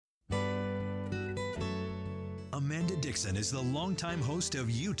Amanda Dickson is the longtime host of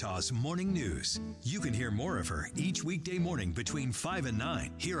Utah's Morning News. You can hear more of her each weekday morning between 5 and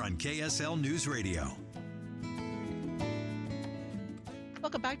 9 here on KSL News Radio.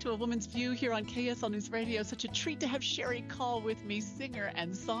 Welcome back to A Woman's View here on KSL News Radio. Such a treat to have Cherie Call with me, singer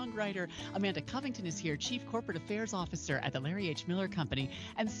and songwriter. Amanda Covington is here, Chief Corporate Affairs Officer at the Larry H. Miller Company.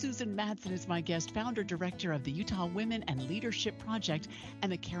 And Susan Madsen is my guest, founder director of the Utah Women and Leadership Project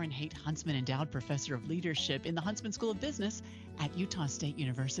and the Karen Haight Huntsman Endowed Professor of Leadership in the Huntsman School of Business at Utah State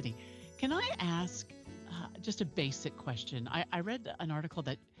University. Can I ask just a basic question? I read an article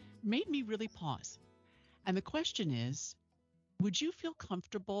that made me really pause. And the question is, would you feel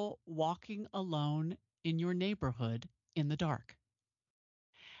comfortable walking alone in your neighborhood in the dark?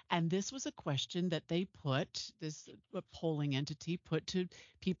 And this was a question that they this polling entity put to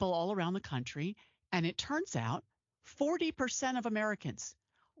people all around the country. And it turns out 40% of Americans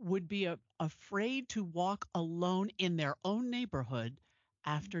would be afraid to walk alone in their own neighborhood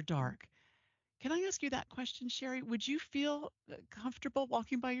after dark. Can I ask you that question, Cherie? Would you feel comfortable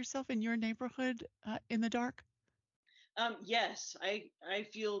walking by yourself in your neighborhood in the dark? Yes, I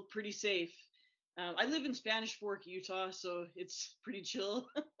feel pretty safe. I live in Spanish Fork, Utah, so it's pretty chill.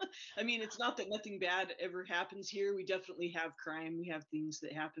 I mean, it's not that nothing bad ever happens here. We definitely have crime. We have things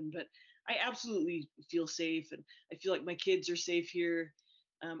that happen, but I absolutely feel safe, and I feel like my kids are safe here.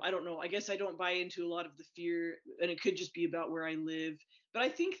 I don't know. I guess I don't buy into a lot of the fear, and it could just be about where I live. But I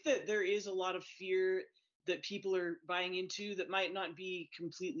think that there is a lot of fear that people are buying into that might not be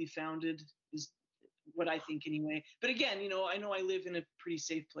completely founded, is what I think anyway. But again, I know I live in a pretty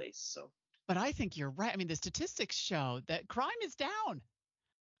safe place. So. But I think you're right. I mean, the statistics show that crime is down.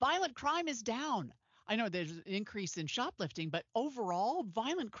 Violent crime is down. I know there's an increase in shoplifting, but overall,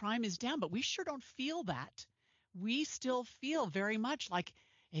 violent crime is down. But we sure don't feel that. We still feel very much like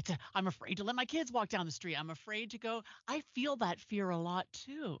I'm afraid to let my kids walk down the street. I'm afraid to go. I feel that fear a lot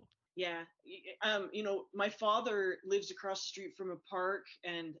too. Yeah. My father lives across the street from a park,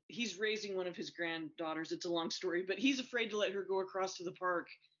 and he's raising one of his granddaughters. It's a long story, but he's afraid to let her go across to the park,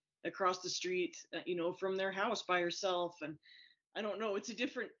 across the street, from their house by herself. And I don't know. It's a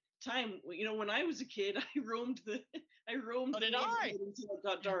different time. When I was a kid, I roamed the neighborhood until it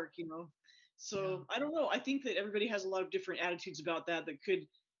got dark, So yeah. I don't know. I think that everybody has a lot of different attitudes about that could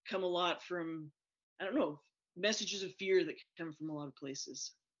come a lot from, I don't know, messages of fear that come from a lot of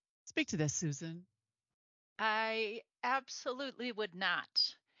places. Speak to this, Susan. I absolutely would not.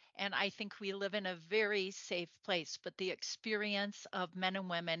 And I think we live in a very safe place, but the experience of men and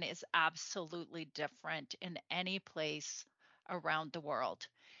women is absolutely different in any place around the world.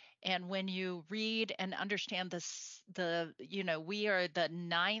 And when you read and understand this, we are the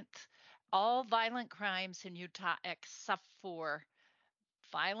 9th, all violent crimes in Utah except for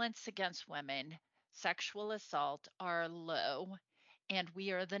violence against women, sexual assault are low. And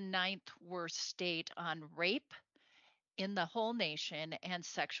we are the 9th worst state on rape in the whole nation and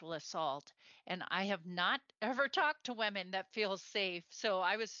sexual assault. And I have not ever talked to women that feel safe. So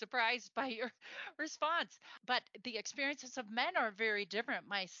I was surprised by your response. But the experiences of men are very different.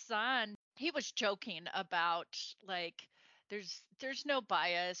 My son, he was joking about there's no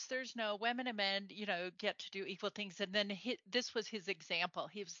bias. There's no women and men, get to do equal things. And then this was his example.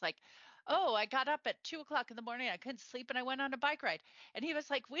 He was like, oh, I got up at 2:00 in the morning. I couldn't sleep and I went on a bike ride. And he was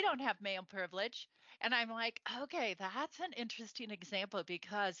like, we don't have male privilege. And I'm like, okay, that's an interesting example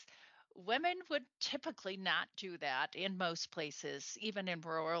because women would typically not do that in most places, even in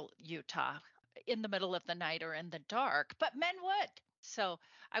rural Utah, in the middle of the night or in the dark, but men would. So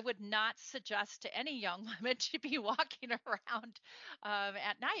I would not suggest to any young women to be walking around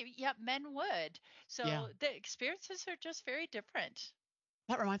at night, yet men would. So The experiences are just very different.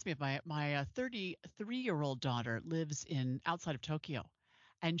 That reminds me of my 33-year-old daughter lives outside of Tokyo,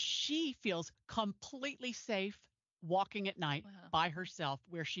 and she feels completely safe walking at night by herself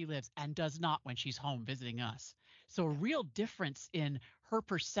where she lives and does not when she's home visiting us. So a real difference in her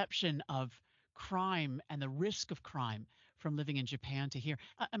perception of crime and the risk of crime from living in Japan to here.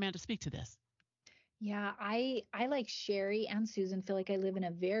 Amanda, speak to this. Yeah, I like Cherie and Susan feel like I live in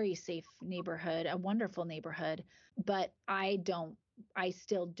a very safe neighborhood, a wonderful neighborhood, but I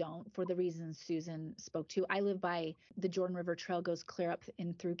still don't for the reasons Susan spoke to. I live by the Jordan River Trail, goes clear up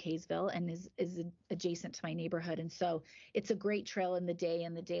in through Kaysville and is adjacent to my neighborhood. And so it's a great trail in the day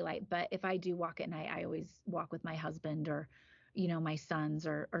and the daylight. But if I do walk at night, I always walk with my husband or my sons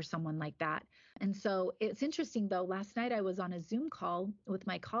or someone like that. And so it's interesting, though. Last night I was on a Zoom call with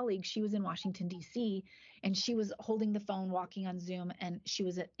my colleague. She was in Washington, D.C., and she was holding the phone, walking on Zoom, and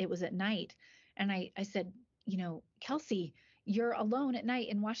it was at night. And I said, Kelsey, you're alone at night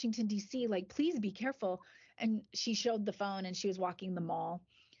in Washington, D.C. Like, please be careful. And she showed the phone and she was walking the mall.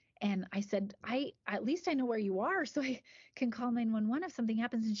 And I said, at least I know where you are so I can call 911 if something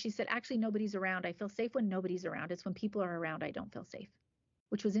happens. And she said, actually, nobody's around. I feel safe when nobody's around. It's when people are around I don't feel safe,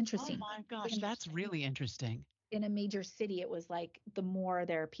 which was Oh interesting. my gosh, that's really interesting. In a major city, it was like the more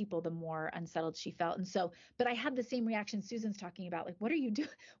there are people, the more unsettled she felt. And so, but I had the same reaction Susan's talking about. Like, what are you doing?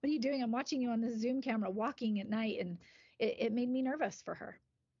 What are you doing? I'm watching you on the Zoom camera walking at night. And it made me nervous for her.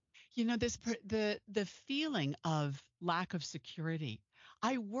 You know, the feeling of lack of security.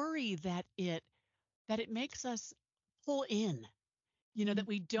 I worry that it makes us pull in, that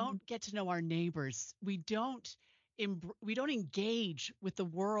we don't get to know our neighbors. We don't engage with the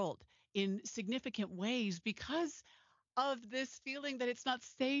world in significant ways because of this feeling that it's not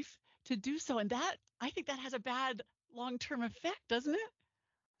safe to do so. And that, I think that has a bad long-term effect, doesn't it?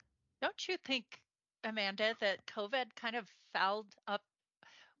 Don't you think, Amanda, that COVID kind of fouled up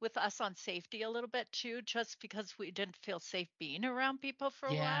with us on safety a little bit too, just because we didn't feel safe being around people for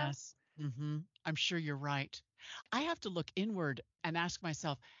a while? Yes. I'm sure you're right. I have to look inward and ask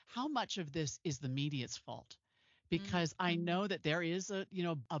myself, how much of this is the media's fault? Because I know that there is a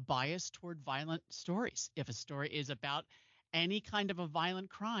bias toward violent stories. If a story is about any kind of a violent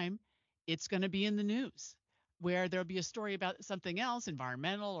crime, it's going to be in the news. Where there'll be a story about something else,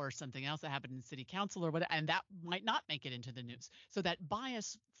 environmental or something else that happened in city council or whatever, and that might not make it into the news. So that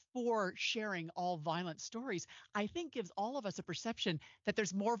bias for sharing all violent stories, I think, gives all of us a perception that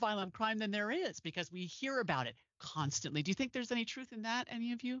there's more violent crime than there is because we hear about it constantly. Do you think there's any truth in that,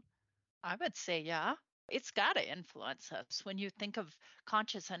 any of you? I would say, yeah. It's got to influence us. When you think of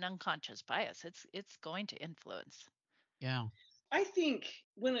conscious and unconscious bias, it's going to influence. Yeah. I think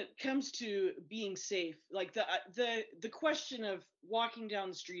when it comes to being safe, like the question of walking down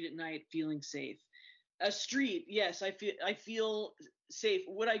the street at night feeling safe. A street, yes, I feel safe.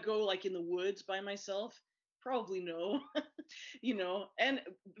 Would I go like in the woods by myself? Probably no.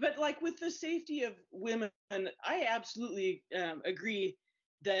 But like with the safety of women, I absolutely agree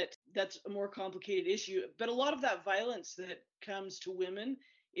that that's a more complicated issue. But a lot of that violence that comes to women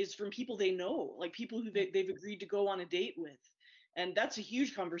is from people they know, like people who they've agreed to go on a date with. And that's a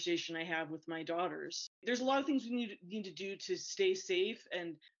huge conversation I have with my daughters. There's a lot of things we need to do to stay safe.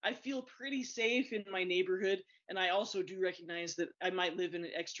 And I feel pretty safe in my neighborhood. And I also do recognize that I might live in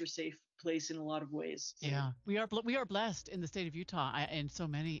an extra safe place in a lot of ways. Yeah, we are blessed in the state of Utah in so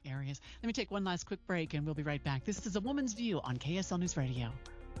many areas. Let me take one last quick break and we'll be right back. This is A Woman's View on KSL News Radio.